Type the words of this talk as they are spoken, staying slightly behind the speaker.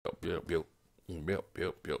Bill. Bill, Bill,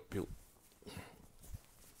 Bill, Bill.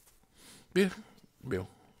 Bill, Bill, Bill.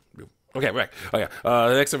 Okay, back. Oh yeah.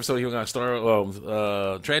 The next episode here we're gonna start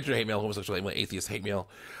transgender hate mail, homosexual hate mail, atheist hate mail.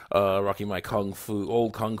 Rocking my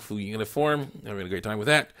old kung fu uniform. Having a great time with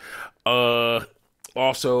that.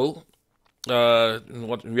 Also,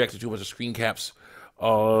 reacted to a bunch of screen caps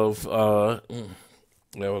of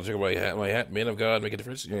I'll check my hat. Man of God, make a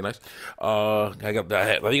difference. Very nice. I got that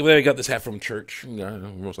hat. I think I got this hat from church,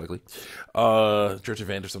 most likely. Church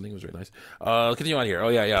event or something. It was very nice. Continue on here. Oh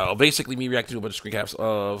yeah. Basically, me reacting to a bunch of screen caps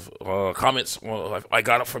of comments. Well, I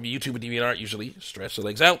got it from YouTube and DeviantArt. Usually, stretch the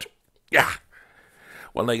legs out. Yeah,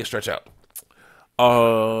 one leg is stretched out.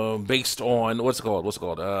 Based on what's it called?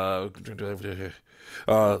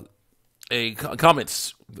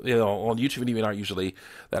 Comments, on YouTube and DeviantArt usually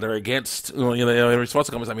that are against, in response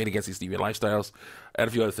to comments I made against these deviant lifestyles, and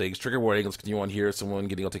a few other things. Trigger warning. Let's continue on here. Someone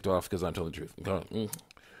getting all ticked off because I'm telling the truth.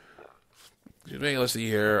 Let's see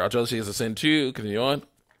here. Our jealousy is a sin too. Continue on.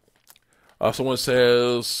 Someone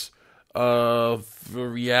says, the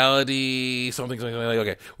reality, something like,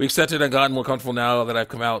 okay. We accepted and gotten more comfortable now that I've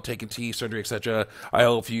come out, taken tea, surgery, etc. I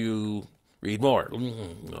hope you read more.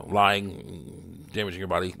 Lying, damaging your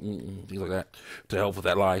body, things like that, to help with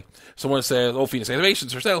that lie. Someone says, "Oh, Phoenix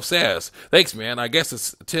Animations herself says, thanks, man. I guess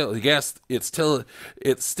it still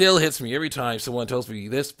hits me every time someone tells me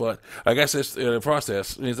this, but I guess it's a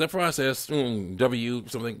process. Is that process? W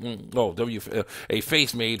something? W, a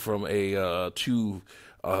face made from a two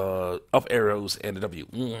up arrows and a W.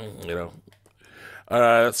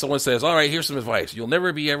 Someone says, all right, here's some advice. You'll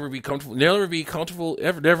never be comfortable, ever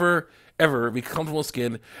be comfortable in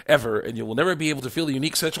skin, ever, and you will never be able to feel the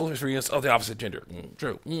unique sexual experience of the opposite gender.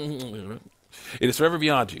 True. It is forever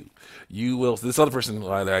beyond you. You will, this other person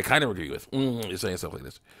that I kind of agree with, is saying stuff like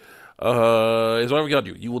this. Is whatever beyond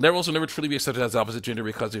you. You will never truly be accepted as the opposite gender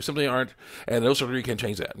because there simply aren't, and no surgery can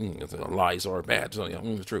change that. Lies are bad. So,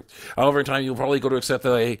 it's true. However, in time, you'll probably go to accept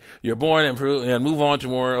that you're born and move on to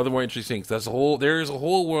more interesting things. There's a whole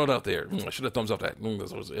world out there. I should have thumbs up that.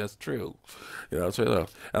 That's true. That's right.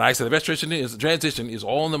 And I said the best transition is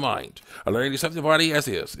all in the mind. Learning to accept the body as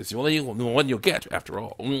is. It's the only one you'll get after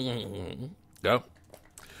all. Yeah.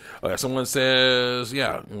 Someone says,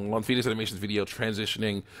 one Phoenix Animations video,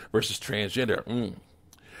 transitioning versus transgender.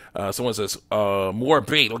 Someone says, more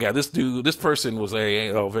bait. Okay, this person was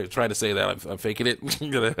trying to say that I'm faking it.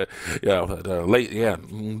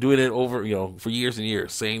 Doing it over, for years and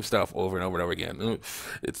years, same stuff over and over and over again.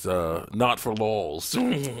 It's not for lols,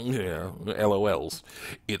 LOLs.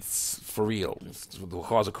 It's for real. It's for the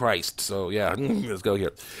cause of Christ. So let's go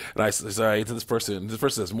here. And I say to this person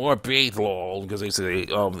says more bait, lol, because they say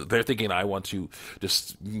they're thinking I want to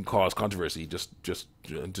just cause controversy, just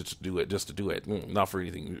do it, not for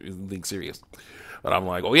anything serious. But I'm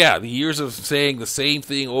like, the years of saying the same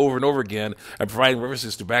thing over and over again and providing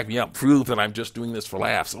references to back me up prove that I'm just doing this for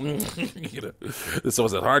laughs. So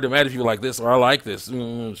it's hard to imagine people like this or like this.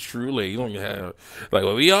 Truly,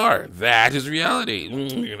 we are. That is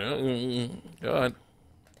reality. God.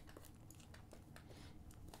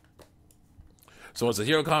 Someone says,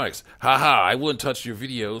 Hero Comics, haha, I wouldn't touch your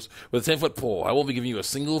videos with a 10-foot pole. I won't be giving you a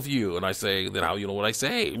single view. And I say, then how you know what I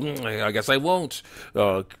say? I guess I won't.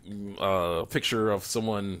 Picture of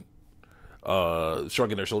someone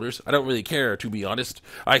shrugging their shoulders. I don't really care, to be honest.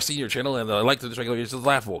 I see your channel and I like the regular. It's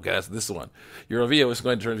laughable, guys. This one, your video is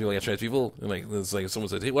going to turn people against trans people. And it's like someone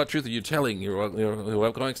says, "Hey, what truth are you telling your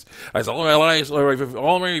webcomics?" I said, all my lies,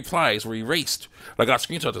 all my replies were erased. I got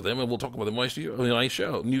screenshots of them, and we'll talk about them on my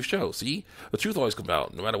new show. See, the truth always comes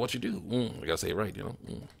out, no matter what you do. I gotta say it right,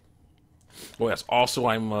 Oh yes. Also,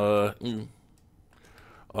 I'm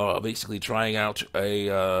basically trying out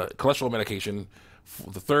a cholesterol medication.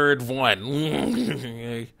 The third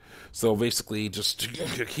one. So basically, just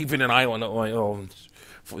keeping an eye on,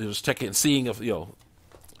 just checking, seeing if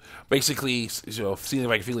basically, seeing if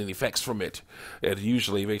I can feel any effects from it. And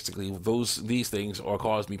usually, basically, these things are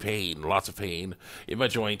cause me pain, lots of pain in my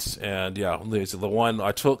joints. And the one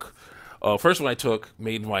I took, first one I took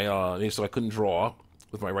made my so I couldn't draw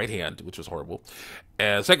with my right hand, which was horrible.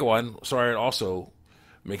 And the second one started also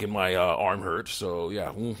making my arm hurt. So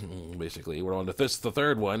basically we're on the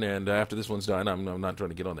third one, and after this one's done, I'm not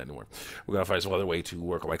trying to get on that anymore. We're gonna find some other way to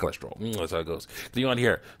work on my cholesterol. That's how it goes. Continue on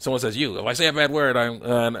here. Someone says, if I say a bad word, I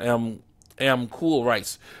am cool,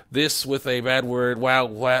 writes this with a bad word.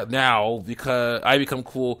 Wow, now because I become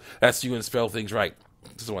cool. That's you and spell things right.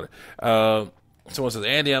 Someone says,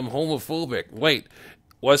 Andy, I'm homophobic. Wait,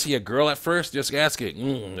 was he a girl at first? Just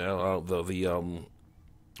asking.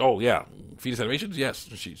 Oh yeah, fetus animations. Yes,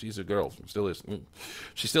 she's a girl. Still is.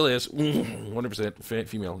 She still is. 100%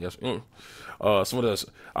 female. Yes. Someone does.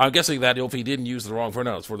 I'm guessing that OP didn't use the wrong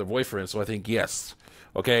pronouns for their boyfriend, so I think yes.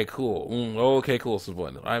 Okay, cool. Okay, cool.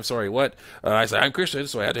 Someone. I'm sorry. What? I said I'm Christian,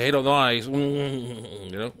 so I had to hate on the lies.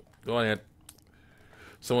 Go ahead.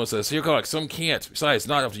 Someone says, here, Cox, some can't. Besides, it's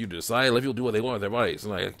not up to you to decide. Let people do what they want with their bodies.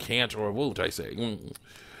 And I can't or won't, I say.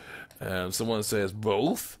 And someone says,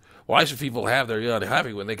 both? Why should people have their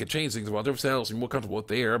happy when they can change things about themselves and be more comfortable with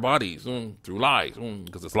their bodies through lies?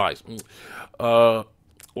 Because it's lies.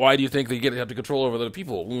 Why do you think they have to control over other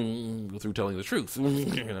people through telling the truth?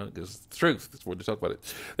 Because it's the truth. That's what they talk about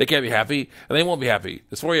it. They can't be happy, and they won't be happy.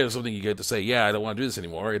 Dysphoria is something you get to say, yeah, I don't want to do this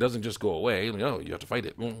anymore. It doesn't just go away. No, you have to fight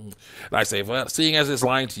it. And I say, well, seeing as it's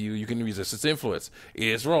lying to you, you can resist its influence.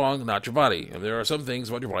 It's wrong, not your body. And there are some things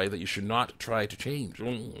about your body that you should not try to change.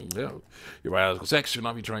 Your biological sex should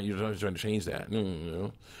not be trying to change that.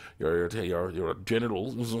 Your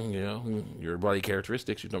genitals, your body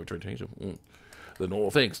characteristics, you should not be trying to change them. The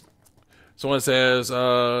normal things. Someone says,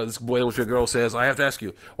 this boy with your girl says, I have to ask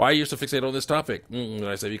you, why are you so fixated on this topic? And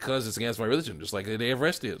I say, because it's against my religion, just like the day of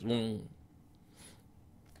rest is.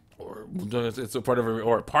 Or it's a part of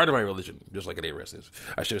my religion, just like a day of rest is.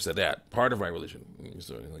 I should have said that. Part of my religion,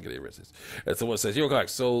 so like a day of rest is. And someone says, Hero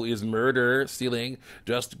Cox, so is murder, stealing,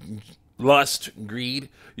 just lust, greed,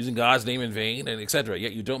 using God's name in vain, and etc.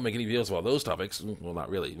 Yet you don't make any videos about those topics. Well,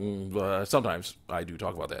 not really. Sometimes I do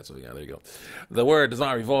talk about that. So yeah, there you go. The word does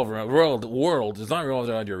not revolve around world does not revolve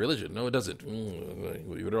around your religion. No, it doesn't.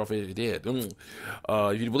 You're better off if it did.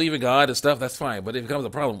 If you believe in God and stuff, that's fine. But if it becomes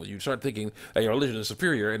a problem, you start thinking that your religion is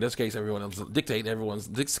superior. In this case, everyone else dictates everyone's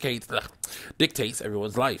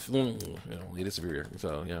life. It is superior.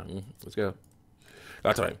 So yeah, let's go.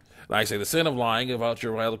 Got time. I say the sin of lying about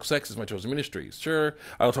your biological sex is my chosen ministry. Sure,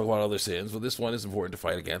 I'll talk about other sins, but this one is important to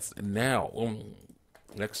fight against now.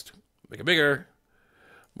 Next, make it bigger.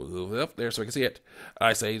 Move it up there so I can see it.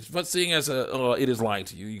 I say, but seeing as it is lying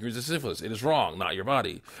to you, you can resist syphilis. It is wrong, not your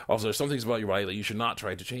body. Also, there's some things about your body that you should not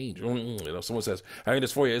try to change. Someone says, having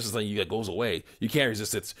dysphoria is something that goes away. You can't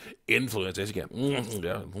resist its influence. As you can.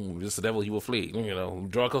 Resist the devil, he will flee.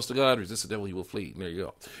 Draw close to God, resist the devil, he will flee. There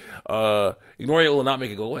you go. Ignore it will not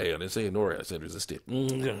make it go away. I didn't say ignore it. I said resist it.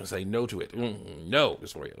 Say no to it. No,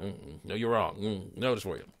 dysphoria. No, you're wrong. No,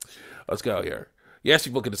 dysphoria. Let's go here. Yes,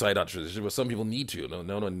 people can decide not to transition, but some people need to.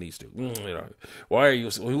 No one needs to. Why are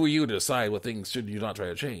you? Who are you to decide what things should you not try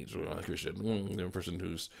to change? Christian, a person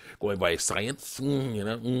who's going by science.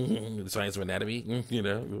 The science of anatomy.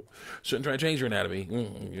 Shouldn't try to change your anatomy.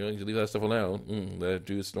 You leave that stuff alone.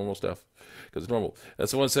 Do its normal stuff because it's normal. And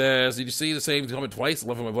someone says, "Did you see the same comment twice?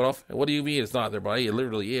 Laughing my butt off." And what do you mean it's not their body? It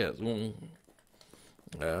literally is.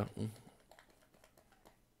 Yeah.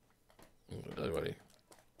 Everybody.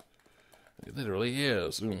 It literally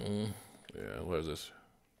is. Yeah, what is this?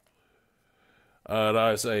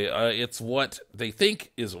 I say, it's what they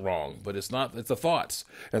think is wrong, but it's not. It's the thoughts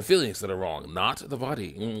and feelings that are wrong, not the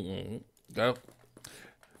body. Go.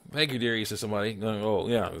 Thank you, dearie, to somebody. Oh,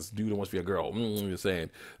 yeah, this dude must be a girl. Just saying.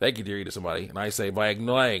 Thank you, dearie, to somebody. And I say, by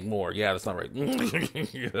ignoring more. Yeah, that's not right.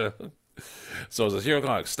 So it says, Hero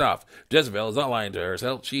Cox, stop. Jezebel is not lying to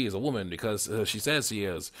herself. She is a woman because she says she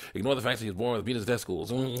is. Ignore the fact that he was born with penis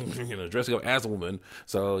testicles. Dressing up as a woman.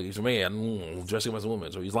 So he's a man. Dressing up as a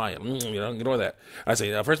woman. So he's lying. Ignore that. I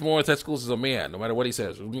say, a person born with testicles is a man, no matter what he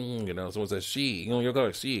says. Someone says she. Hero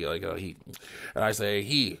Cox, she, like he. And I say,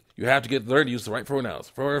 he. You have to learn to use the right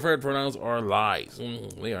pronouns. Preferred pronouns are lies.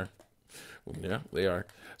 They are. Yeah, they are.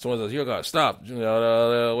 Someone says, "Hero God, stop."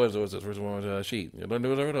 What's this? First one, she. Don't do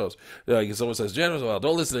whatever those. Someone says, "Jezebel,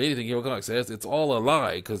 don't listen to anything Hero God says. It's all a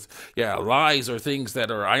lie." Because lies are things that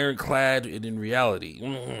are ironclad in reality.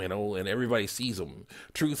 And everybody sees them.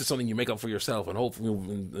 Truth is something you make up for yourself, and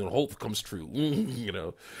hope comes true.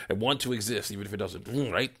 And want to exist even if it doesn't.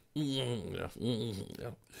 Right?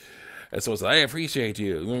 And so it's I appreciate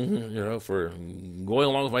you, for going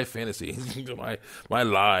along with my fantasy, my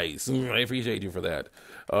lies. I appreciate you for that.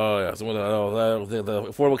 Someone, the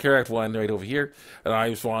Affordable Care Act one right over here. And I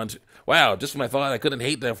respond, wow, just when I thought I couldn't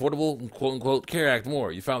hate the Affordable, quote-unquote, Care Act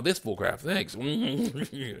more, you found this bullcrap. Thanks.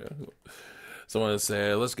 Someone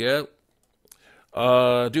said, let's go.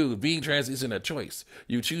 Dude, being trans isn't a choice.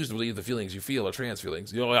 You choose to believe the feelings you feel are trans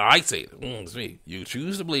feelings. I say it. It's me. You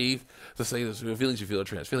choose to believe to say the feelings you feel are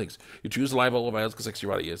trans feelings. You choose to lie about what biological sex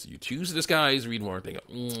your body is. You choose to disguise, read more, thing up.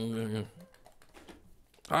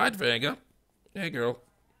 Hi, Vega. Hey, girl.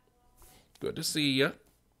 Good to see ya.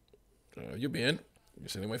 You been? You're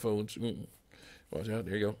sending my phones. Watch out.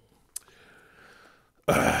 There you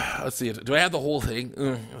go. Let's see. Do I have the whole thing?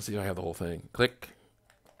 Let's see if I have the whole thing. Click.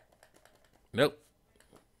 Nope.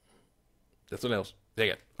 That's something else. Dang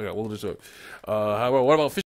it. Okay, we'll just do it. What about fish?